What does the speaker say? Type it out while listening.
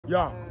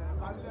Yeah.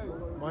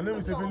 My name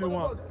is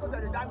Ifiliwan.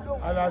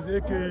 Alias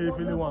AKA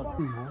Ifiliwan.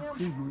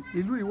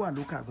 Ìlú ìwà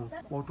ló kàgùn.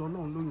 Ọ̀tọ̀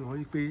Ọlọ́run ló yàn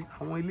wí pé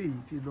àwọn eléyìí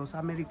ti lọ sí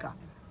Amẹ́ríkà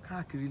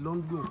káàkiri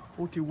London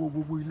ó ti wo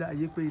gbogbo ilé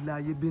ayé pé ilé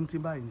ayé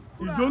bíntín báyìí.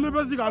 He's the only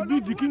person that be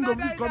the king of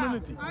this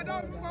community.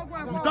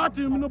 Without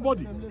him,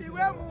 nobody.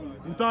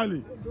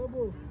 Entirely.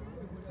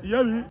 You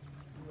hear me?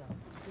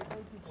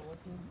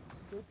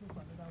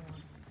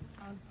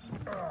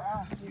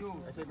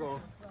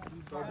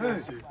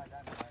 Hey.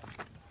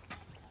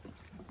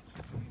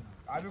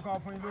 I will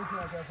come for you looking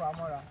at the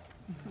farmer.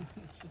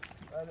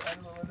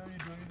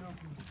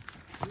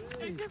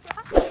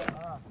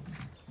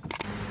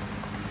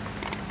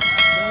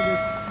 That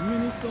is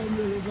mini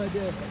sawmill over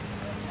there.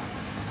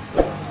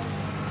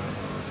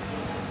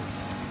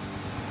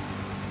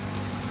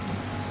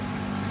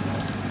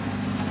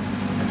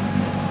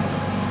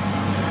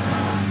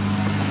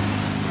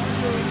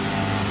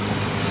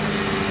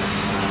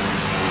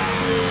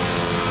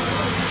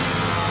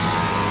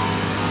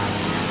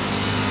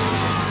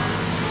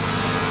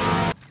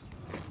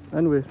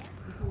 Anyway,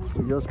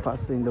 we just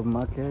passed in the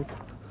market.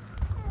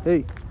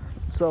 Hey,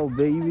 so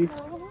baby.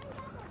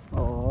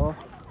 Oh,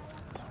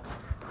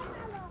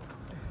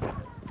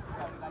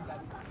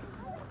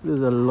 this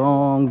is a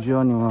long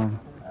journey, man.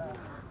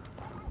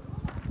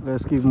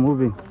 Let's keep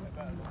moving.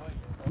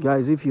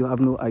 Guys, if you have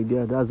no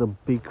idea, that's a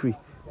bakery.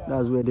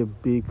 That's where they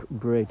bake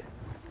bread.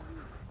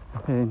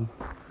 And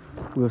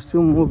we're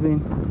still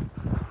moving.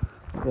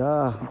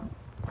 Yeah.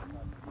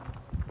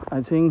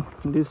 I think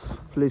this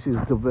place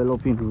is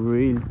developing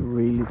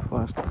really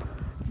fast.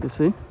 You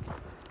see?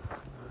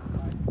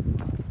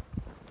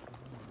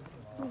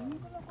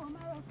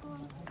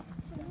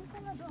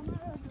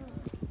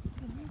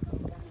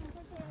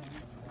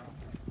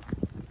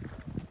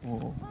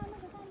 Oh.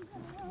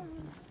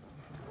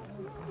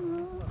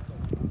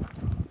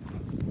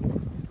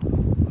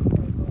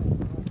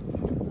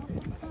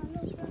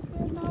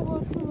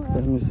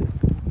 Let me see.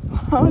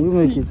 Can you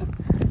make it?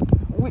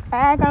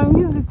 I can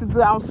use it to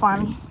do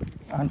fun.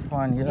 And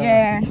fun,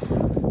 yeah.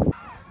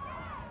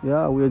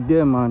 Yeah, we're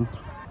there, man.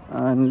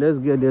 And let's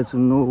get there to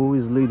know who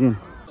is leading.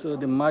 So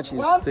the match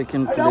is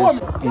taking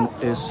place in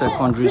a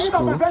secondary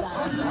school.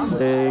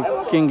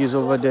 The king is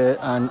over there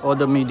and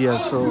other media,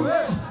 so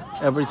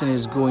everything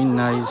is going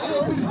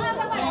nice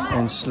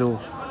and slow.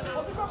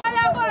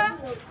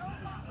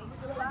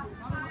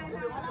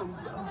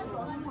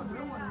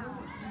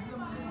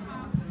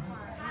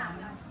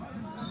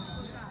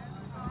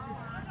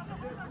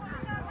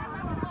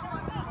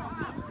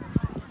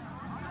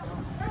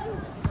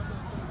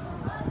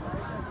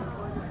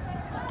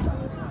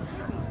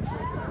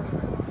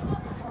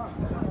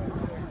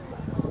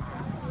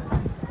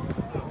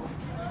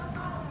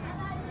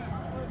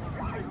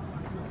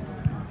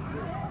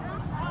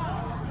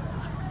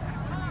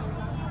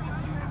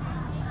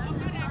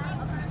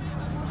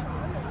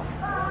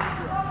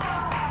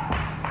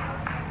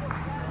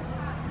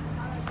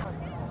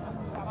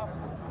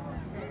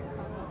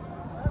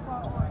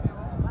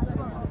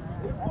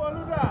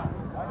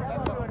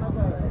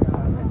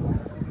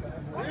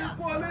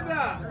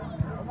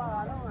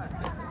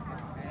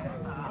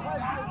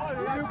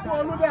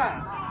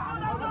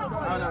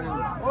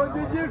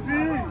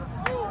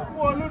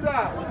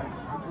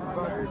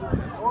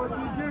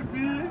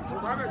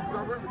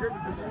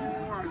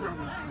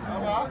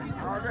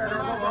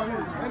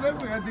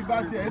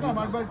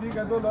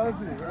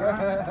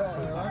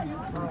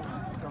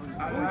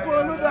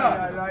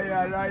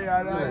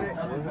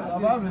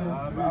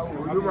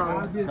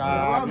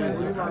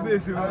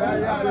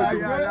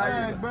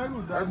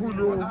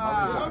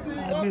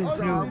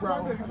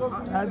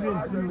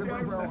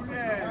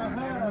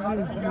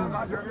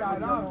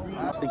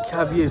 The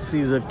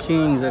KBSC's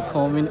kings are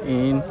coming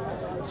in,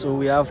 so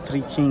we have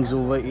 3 kings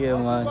over here,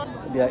 man.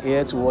 They are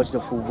here to watch the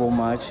football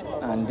match,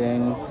 and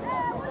then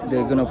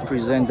they're gonna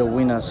present the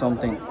winner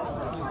something,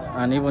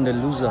 and even the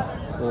loser.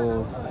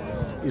 So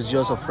it's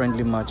just a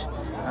friendly match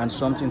and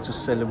something to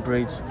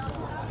celebrate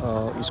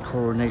his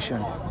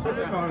coronation.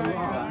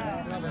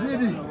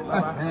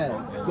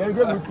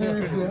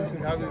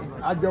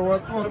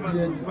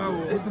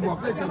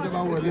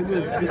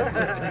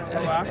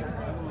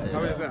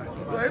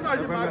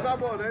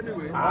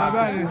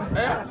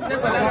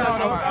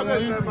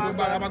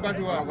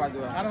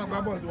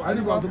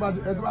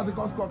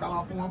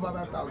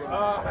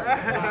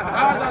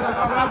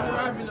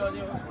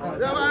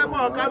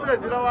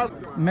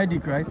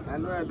 Medic, right?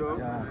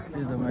 Yeah,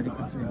 there's a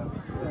medical team.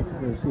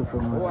 We'll see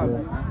from up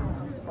there.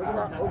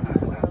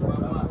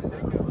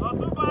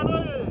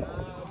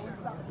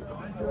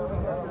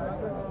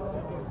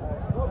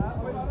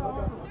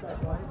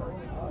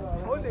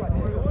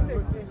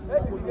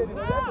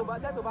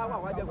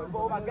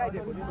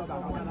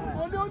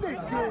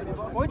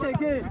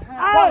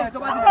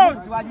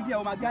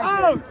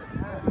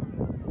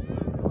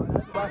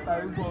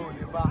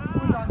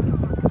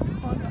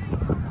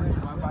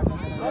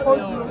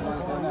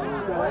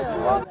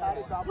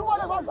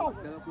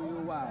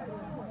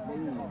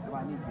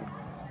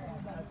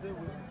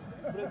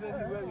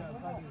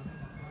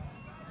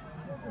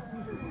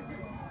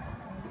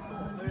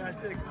 Oh,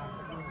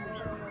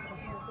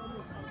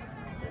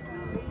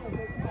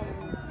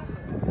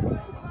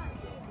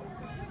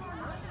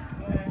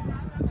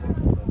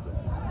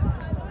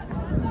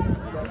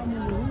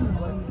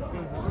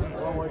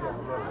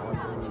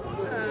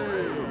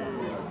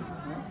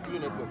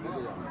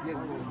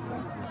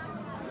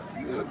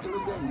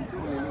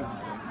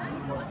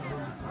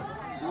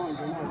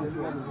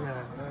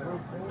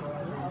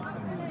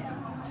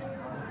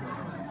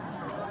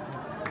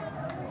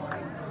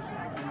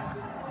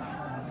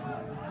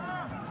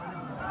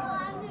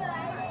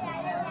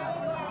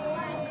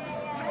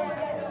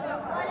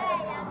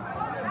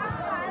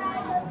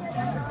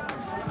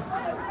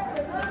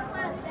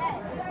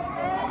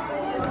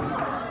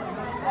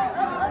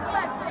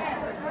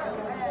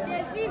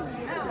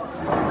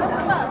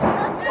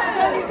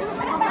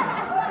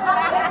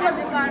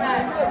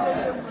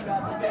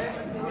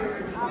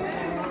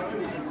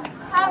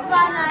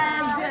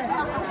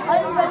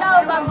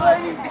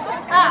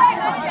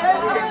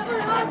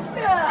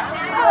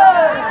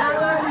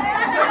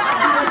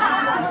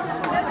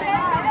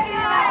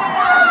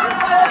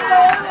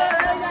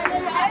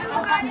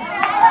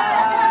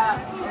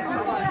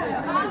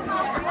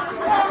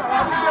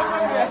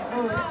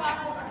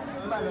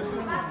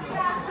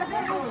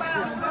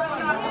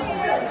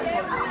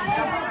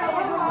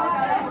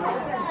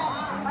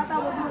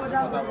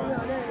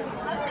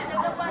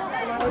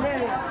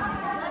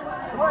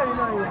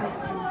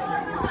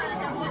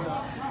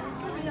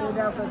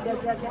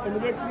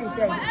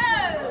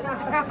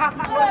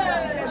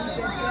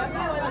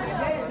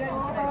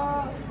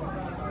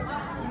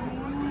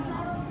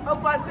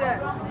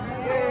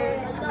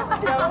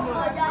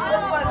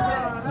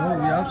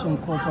 we have some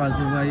coppers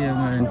over here,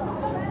 man.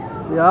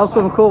 We have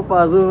some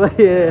coppers over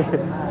here.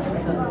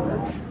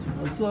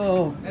 What's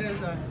up? Hello,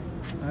 sir.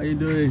 How you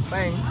doing?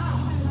 Fine.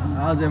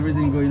 How's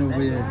everything going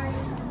over here?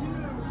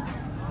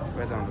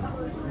 Well done.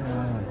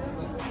 Yeah.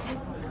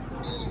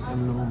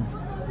 Hello.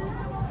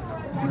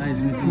 Nice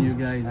meeting you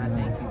guys,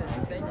 man.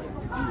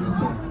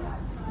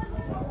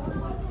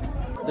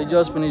 They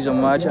just finished the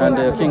match and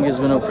the king is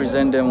going to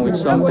present them with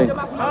something.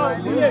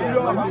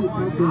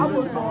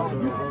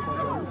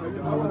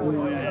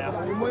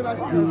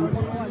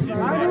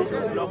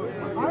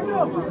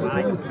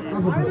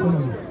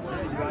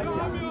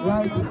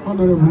 Right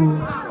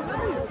Honorable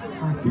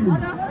Akim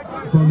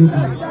Salami.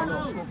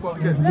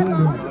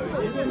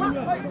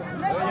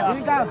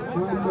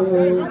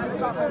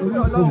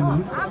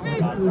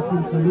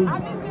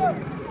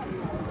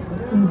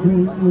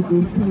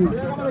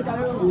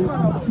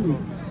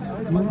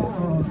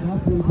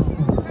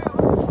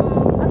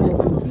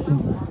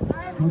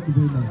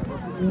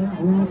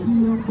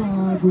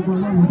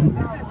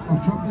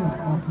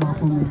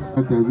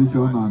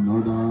 Television and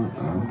other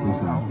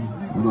stations.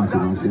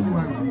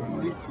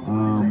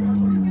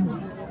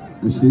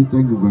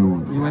 Thank you very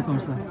much. You're welcome,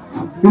 sir.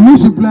 The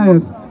music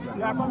players.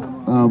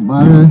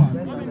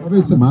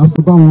 Máa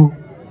fún bá wọn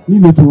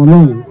nílò tí wọ́n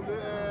lọ́rùn.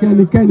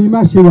 Kẹ́nikẹ́ni má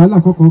ṣe wàhálà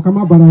kankan ká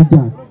má bára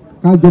jà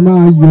kájọ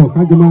máa yọ̀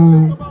kájọ máa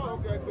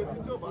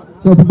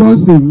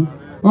ṣètìbọ́sì.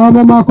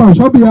 Ọmọ máa kọ̀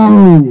ṣọ́bìyà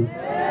o.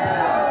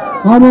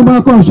 Ọmọ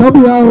máa kọ̀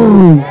ṣọ́bìyà o.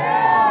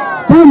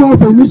 Táwọn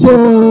ọ̀fẹ́ mi ṣe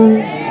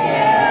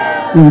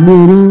èmi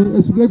eré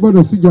Èsùké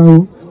gbọ́dọ̀ sújà o.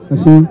 Ẹ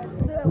ṣe.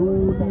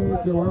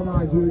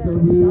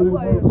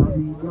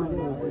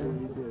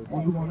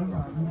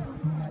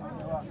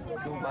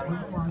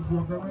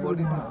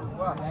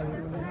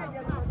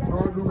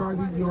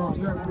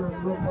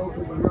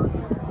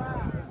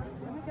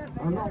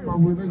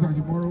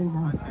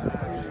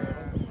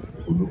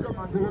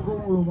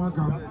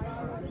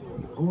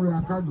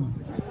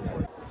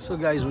 So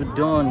guys, we're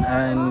done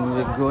and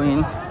we're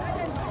going.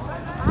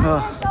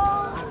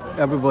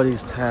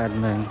 Everybody's tired,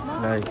 man,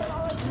 like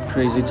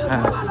crazy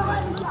tired.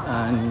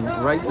 And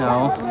right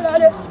now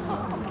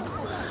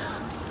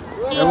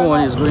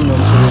everyone is going home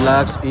to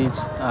relax,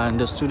 eat, and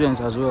the students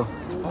as well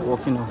are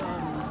walking home.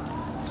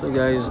 So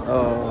guys,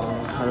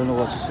 I don't know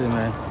what to say,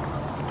 man.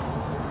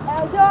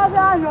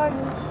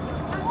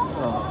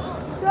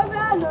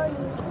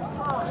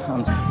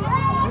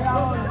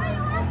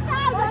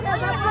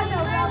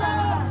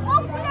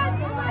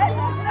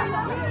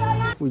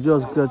 We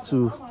just got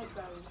to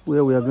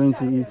where we are going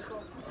to eat.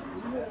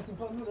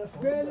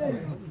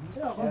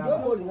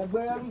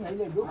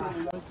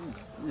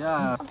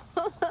 Yeah.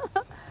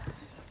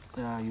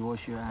 Yeah, you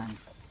wash your hands.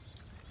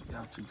 You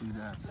have to do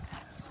that.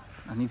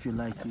 And if you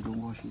like, you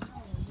don't wash it.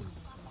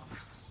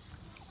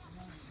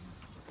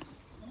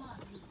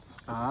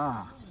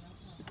 Ah.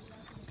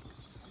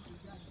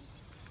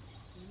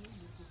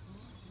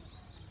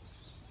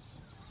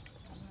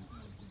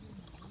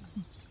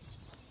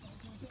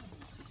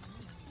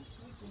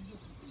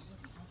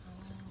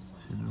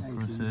 The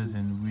process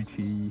in which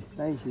he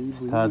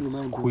starts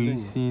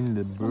squeezing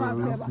the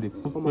pepper,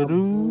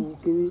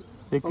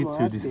 take it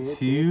to the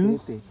stew,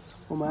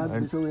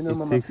 and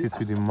it takes it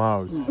to the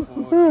mouth.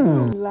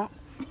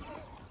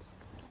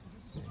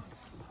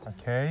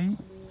 Okay,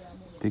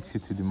 takes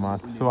it to the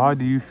mouth. So how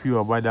do you feel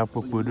about that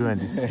popodo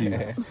and the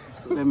stew?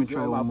 Let me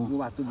try one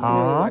more.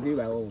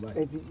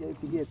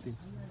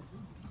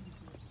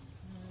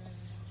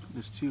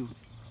 the stew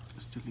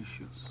is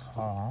delicious.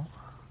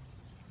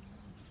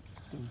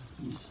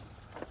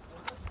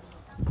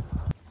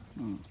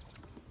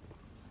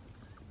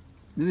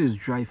 This is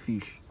dry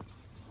fish.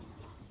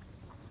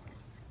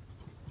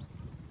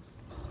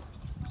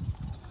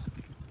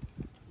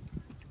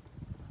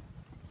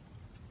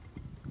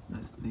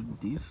 Let's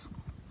take this.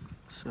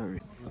 Sorry.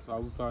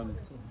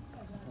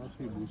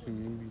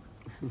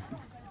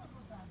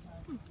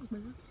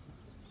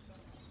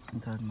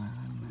 That my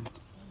hand, man.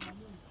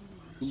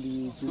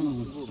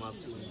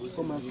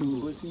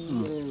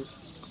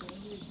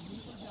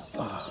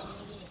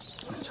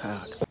 I'm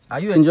tired. Are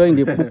you enjoying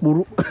the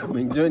pupuru? I'm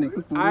enjoying the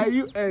pupuru. Are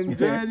you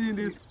enjoying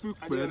this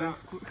pupuru?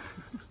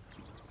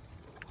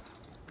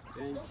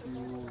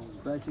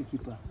 Thank you.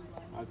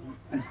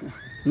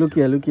 Look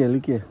here, look here,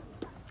 look here.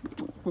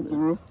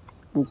 Pupuru.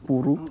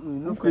 Pupuru.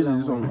 What fish is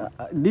this one?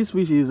 This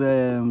fish is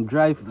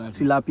dry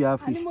tilapia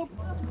fish.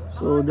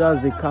 So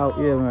that's the cow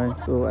here, man.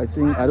 So I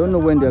think, I don't know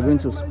when they're going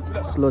to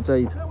slaughter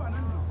it.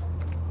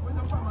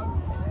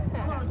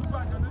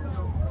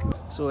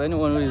 So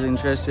anyone who is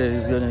interested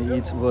is going to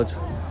eat, but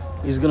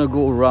it's going to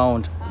go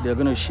around. They're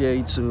going to share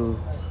it to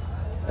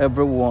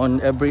everyone,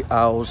 every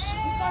house.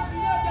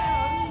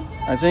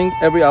 I think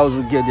every house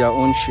will get their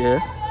own share,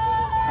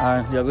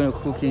 and they're going to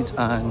cook it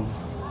and,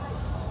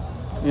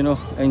 you know,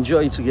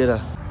 enjoy it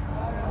together.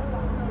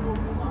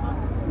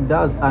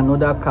 That's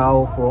another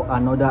cow for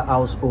another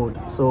household.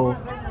 So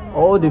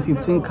all the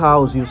 15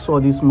 cows you saw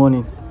this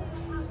morning,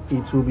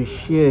 it will be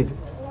shared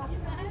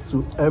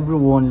to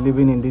everyone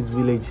living in this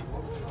village,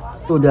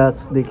 so that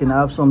they can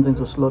have something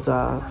to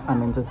slaughter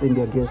and entertain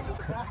their guests.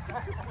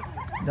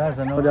 That's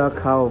another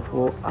cow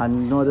for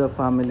another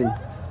family,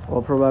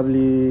 or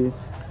probably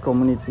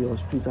community or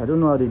street. I don't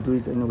know how they do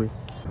it anyway.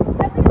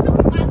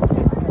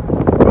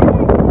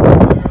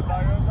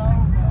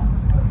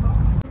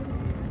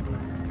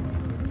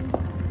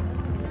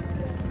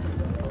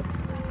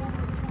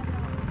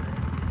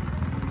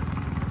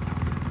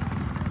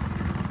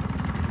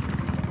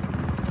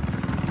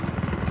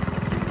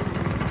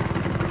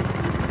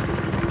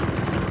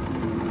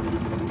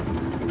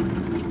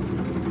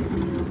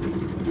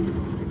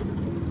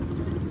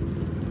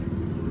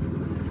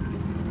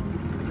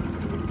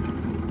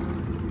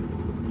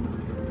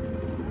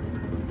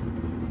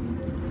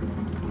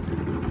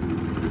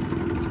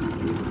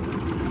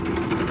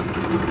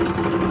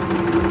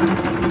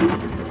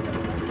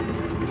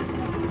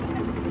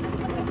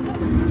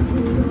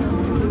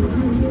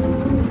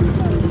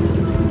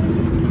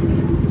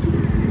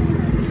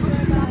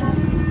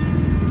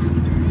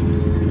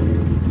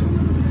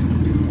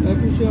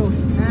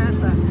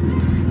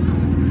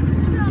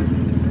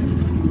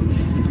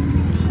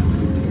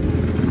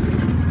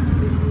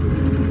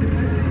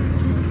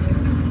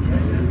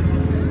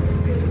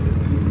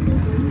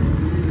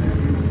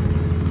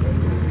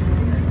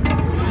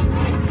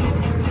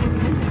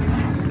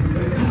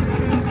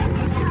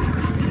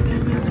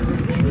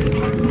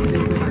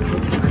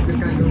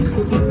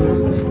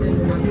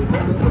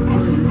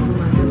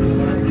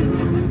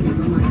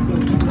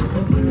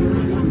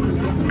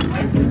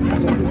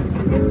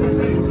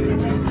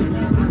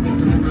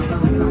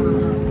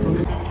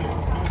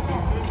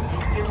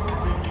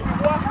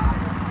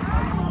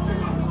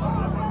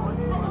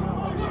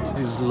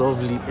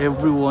 Lovely.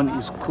 Everyone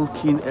is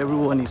cooking,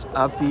 everyone is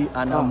happy,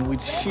 and I'm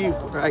with Chief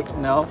right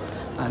now,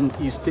 and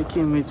he's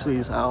taking me to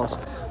his house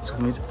to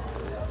meet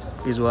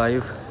his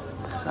wife,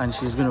 and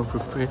she's gonna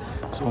prepare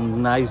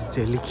some nice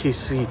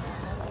delicacy.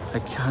 I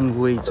can't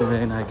wait,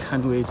 man. I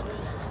can't wait.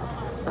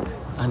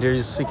 And there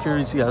is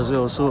security as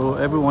well, so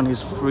everyone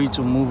is free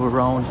to move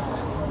around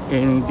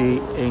any day,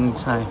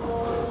 anytime.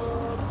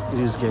 It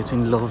is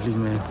getting lovely,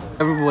 man.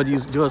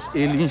 Everybody's just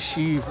hailing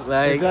Chief,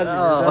 like,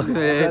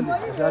 man.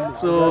 Exactly.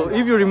 So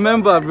if you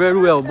remember very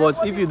well, but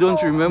if you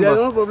don't remember, there's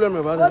no problem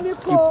about it.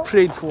 He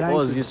prayed for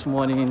us this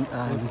morning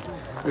and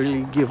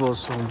really gave us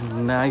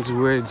some nice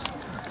words.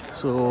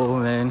 So,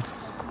 man,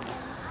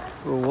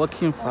 we're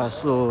working fast,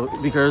 so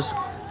because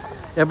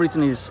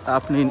everything is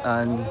happening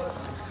and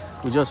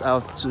we just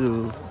have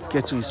to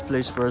get to his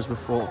place first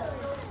before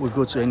we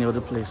go to any other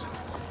place.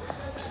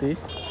 See?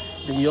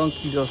 The young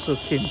kid also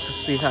came to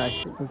say hi.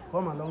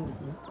 Come along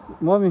with me.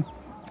 Mommy.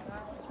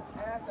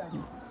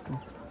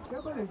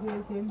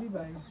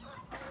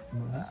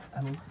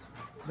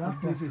 That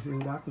place is in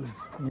darkness.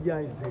 Yeah,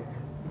 is there.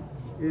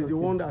 He's the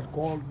one that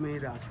called me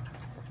that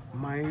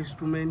my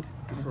instrument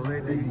is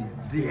already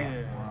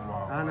there.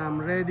 And I'm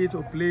ready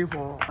to play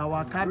for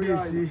our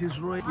KBC, His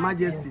Royal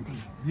Majesty.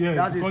 Yeah,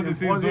 that is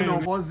the cousin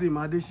of Kazeem.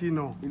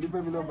 Adeshina.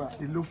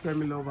 The look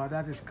family lover.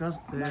 That is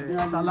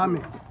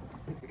Salami.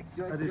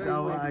 That is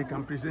how I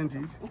can present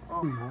it.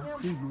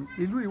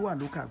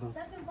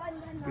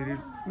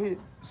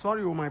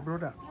 Sorry, my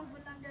brother.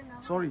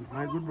 Sorry,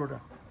 my good brother.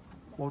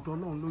 But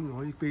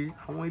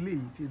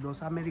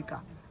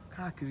America,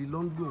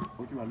 London,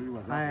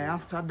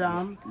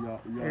 Amsterdam,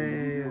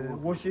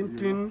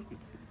 Washington,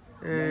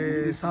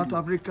 South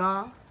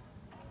Africa.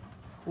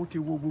 He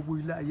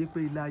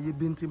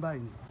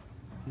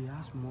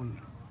has money.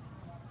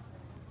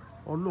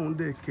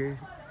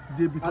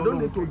 I don't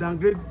need to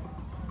downgrade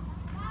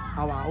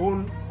our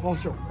own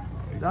culture.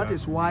 That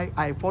is why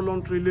I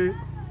voluntarily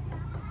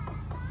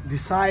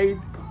decide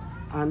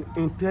and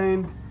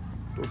intend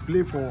to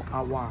play for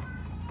our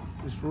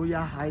His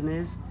Royal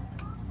Highness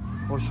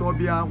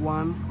Oshobia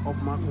one of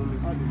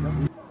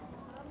Imakun.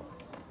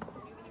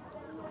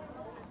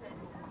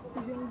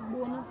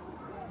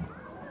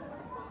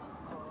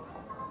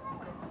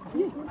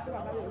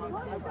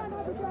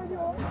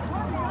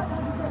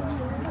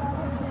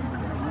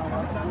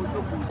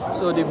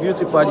 So the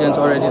beauty pageant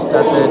already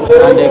started,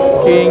 and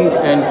the king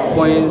and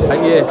queens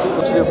are here.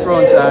 So to the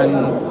front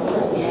and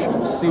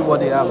see what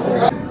they have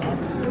there.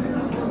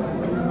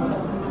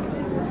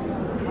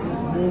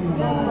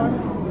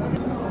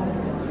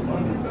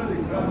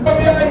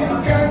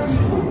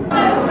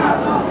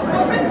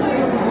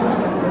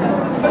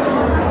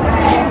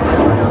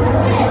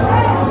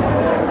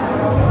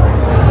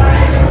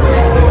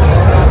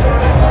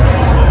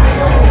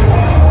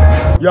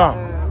 Yeah,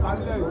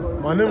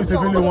 my name is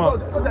Ifara,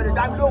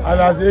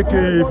 alias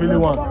aka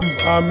Ifara.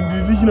 I'm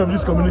the region of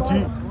this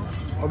community,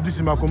 of this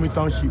Imakun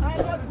township.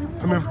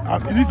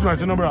 This is my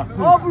son, brother.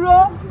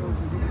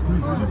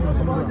 Please, this is my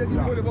son, brother.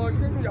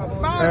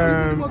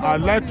 Yeah.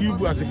 I'd like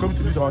you as a come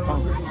to this our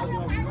town.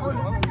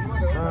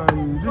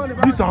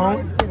 This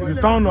town is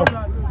a town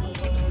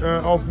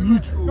of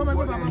youth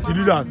with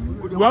leaders.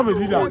 We have a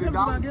leader.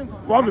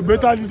 We have a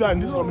better leader in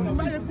this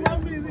community.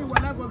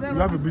 We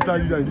have a better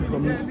leader in this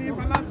community.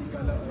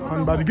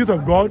 And by the grace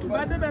of God,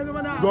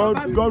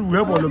 God will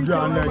help all of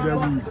them,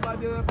 and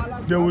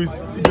they will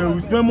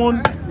spend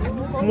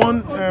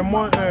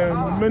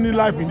many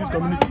life in this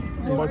community.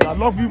 But I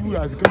love people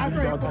as a come to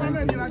this our town.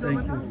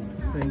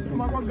 Thank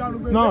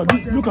you. Now,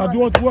 look at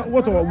what we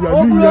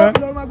are doing here.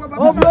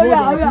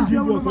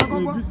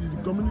 This is the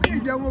community.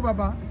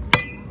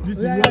 This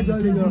is what the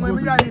king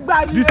gives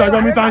us. This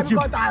Salami township.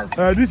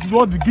 This is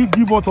what the king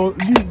give us.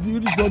 This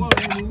is what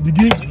the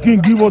king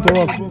give us to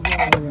us.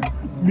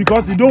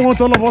 Because he don't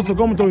want all of us to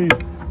come and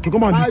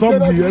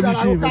disturb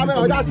everything.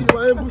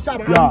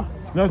 Yeah,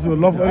 that's what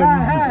love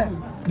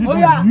everything. This is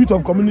the youth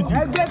of community.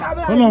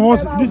 All of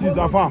us, this is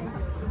Ifara.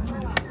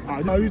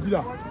 Are you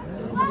there?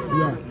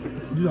 Yeah,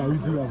 these are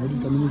youth for this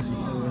community.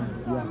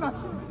 Yeah,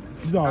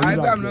 these are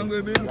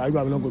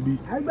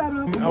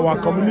our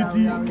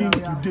community king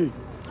today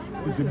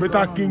is a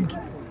better king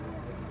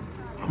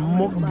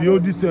among the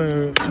oldest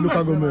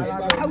local government.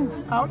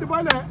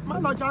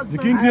 The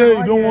king here,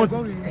 he don't want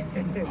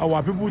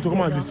our people to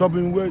come and disturb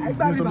him where he's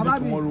doing something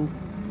tomorrow.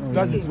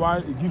 That is why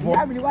he give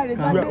us. We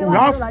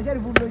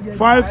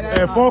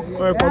have four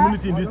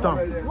communities in this town.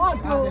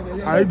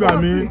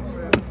 Aibami,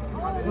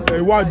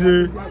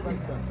 Iwade,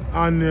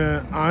 and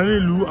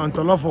Anilu and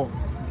Tolofo.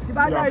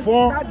 There are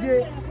four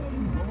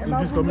in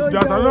this community.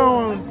 There's another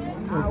one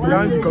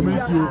behind the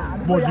community,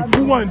 but the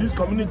full one in this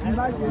community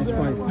is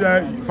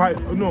five. Five.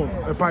 No.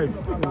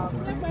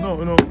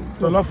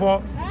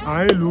 Tolofo,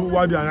 Anilu,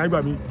 Wade, and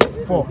Aibami.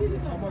 4.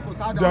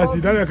 There's the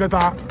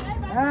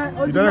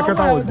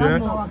Keta was there,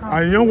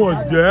 Anyan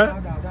was there,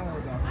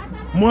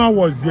 Moa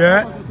was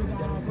there,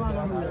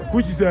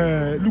 which is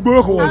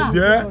Luboroko was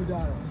there,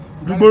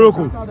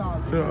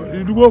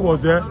 Luboroko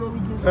was there,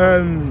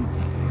 and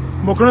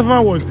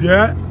Mokrefa was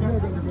there.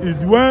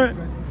 Is where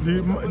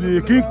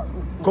the king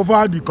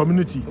covered the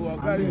community,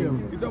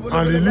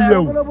 and the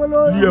Leo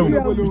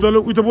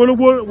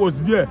was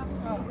there,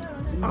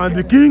 and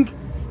the king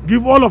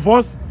give all of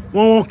us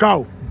one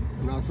cow.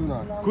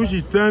 Which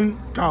is 10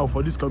 cow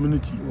for this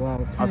community.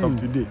 Wow, as of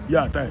today.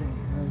 Yeah, time.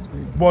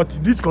 But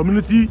this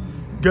community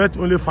get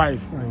only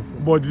 5.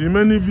 But the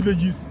remaining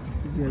villages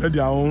get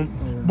their own.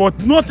 But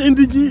not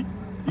indigenous.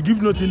 He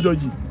give nothing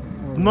dodgy.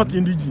 Not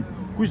indigenous.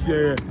 Which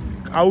is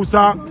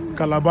Hausa,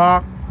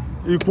 Calabar,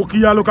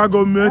 Ipokia local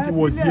government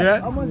was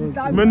here.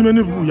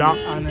 Many people here.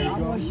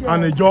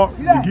 And a job.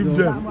 They give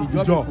them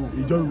a job.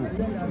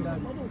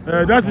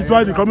 That is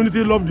why the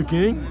community love the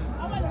king.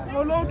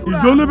 He's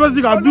the only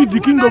person that can be the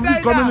king of this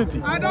community.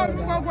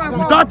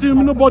 Without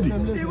him, nobody.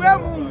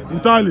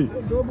 Entirely.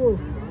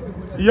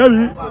 You hear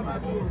me?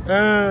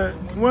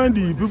 When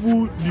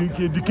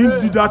the king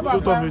did that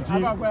sort of a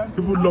thing,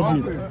 people love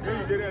him.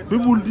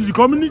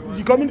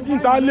 The community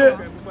entirely,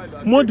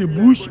 more the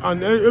bush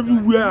and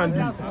everywhere and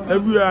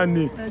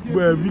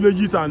the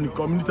villages and the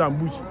community and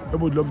bush,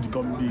 everybody love the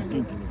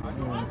king.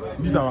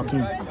 This is our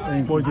king.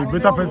 But he's a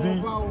better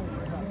person.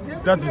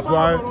 That is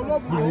why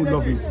people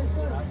love him.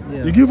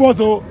 Yeah. He give us,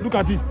 look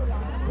at it,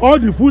 all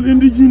the full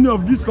indigenous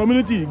of this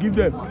community, give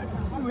them.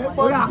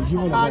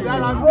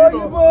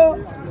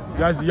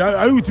 Yes,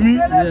 are you with me?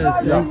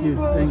 Yes, thank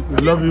you. I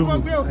love you.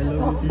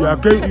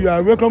 You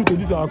are welcome to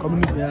this our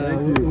community. Yeah,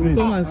 we'll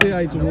come and say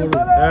hi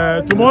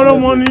tomorrow. Tomorrow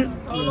morning,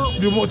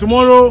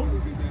 tomorrow,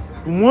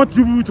 we want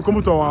you to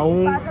come to our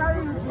own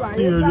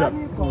stay area.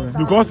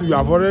 Because we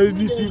have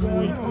already seen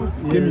we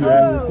came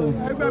here.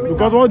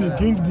 Because what the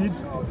king did,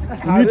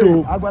 we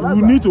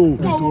need to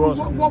do it to us.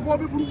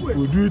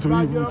 We'll do it to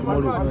you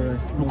tomorrow.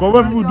 Because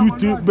when people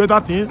do better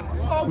things,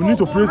 we need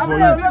to praise for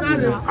you.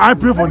 I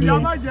pray for the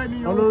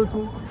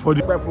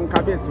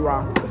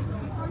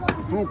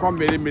fún kan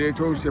mèremère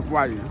tó ń ṣe fún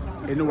wa yìí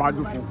ẹni wàá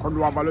dùn fún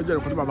kọ́ńdún wa bá lọ́jọ́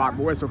ìkọ́ńdún bàbá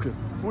àgbọ̀wẹ́ sókè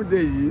fún dé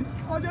yìí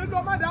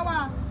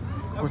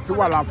kò sí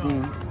wàhálà fún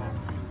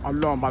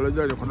ọlọ́run bá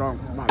lọ́jọ́ ìkọ́ńdún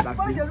máa dá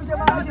sí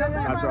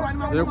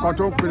èyí kan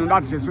tó ń pinnu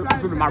láti ṣe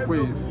sódò máa pè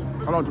é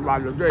ọlọ́run tó bá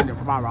lọ́jọ́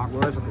ìkọ́ńdún máa wà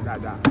àgbọ̀wẹ́ sókè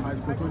dáadáa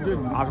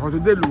àsìkò tó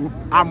dé lù ú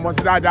àmọ́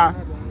sí dáadáa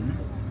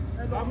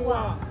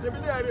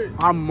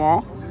àmọ́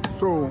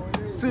so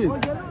sí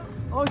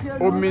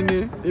omi ní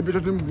ibi tó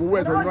ti ń bu owó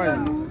ẹ̀tọ́ inú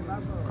ẹ̀yìn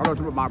kọ́lọ́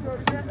tó máa bọ̀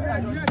sí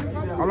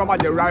ọlọ́mọ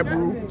jẹ̀rù ráì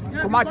burú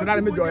kó má tẹ̀ náà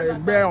méjọ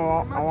ẹgbẹ́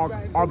àwọn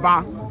ọba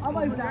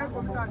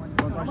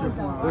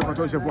ẹ̀kọ́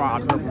tó ń ṣe fún wa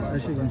àti fún.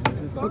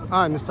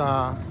 Hi, Mr.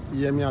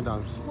 Yemi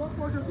Adams.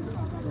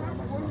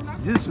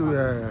 This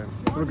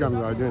program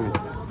you are doing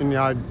in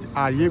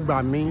Ayegba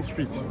Main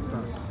Street,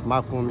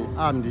 Makumi.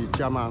 I'm the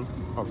chairman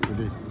of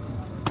today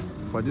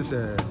for this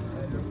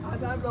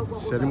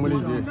ceremony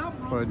day.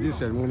 For this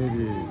ceremony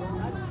day,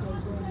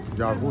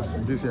 they are host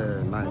this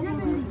night.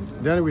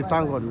 Then we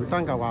thank God. We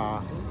thank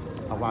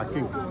our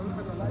king,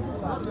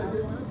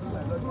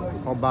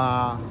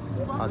 Oba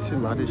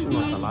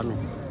Adeshina Salami.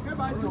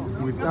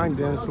 We thank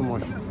them so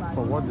much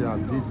for what they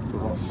have did to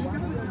us.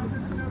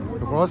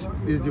 Because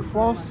it's the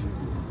first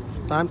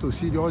time to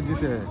see all this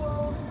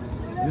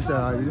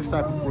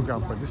type of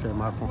program for this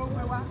Imakun.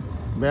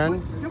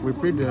 Then we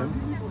pray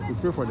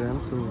for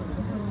them, so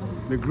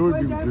the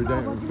glory be to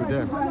them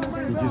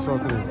in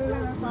Jesus' name.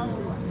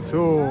 So,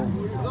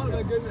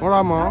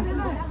 more,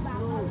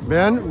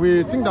 then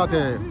we think that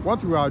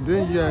what we are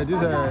doing here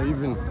this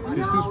evening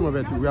is too small,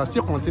 but we are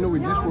still continuing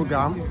with this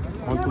program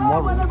on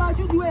tomorrow.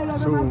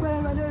 So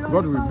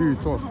God will be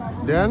with us.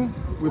 Then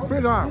we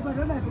pray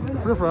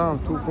for them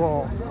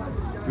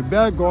we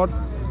beg God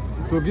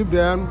to give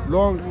them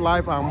long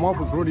life and more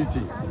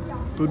prosperity,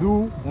 to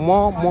do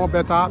more,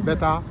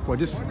 better for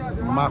this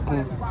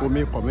Imakun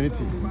Omi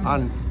community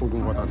and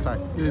Ogun water side.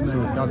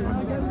 So that's my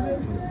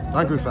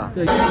thank you, sir.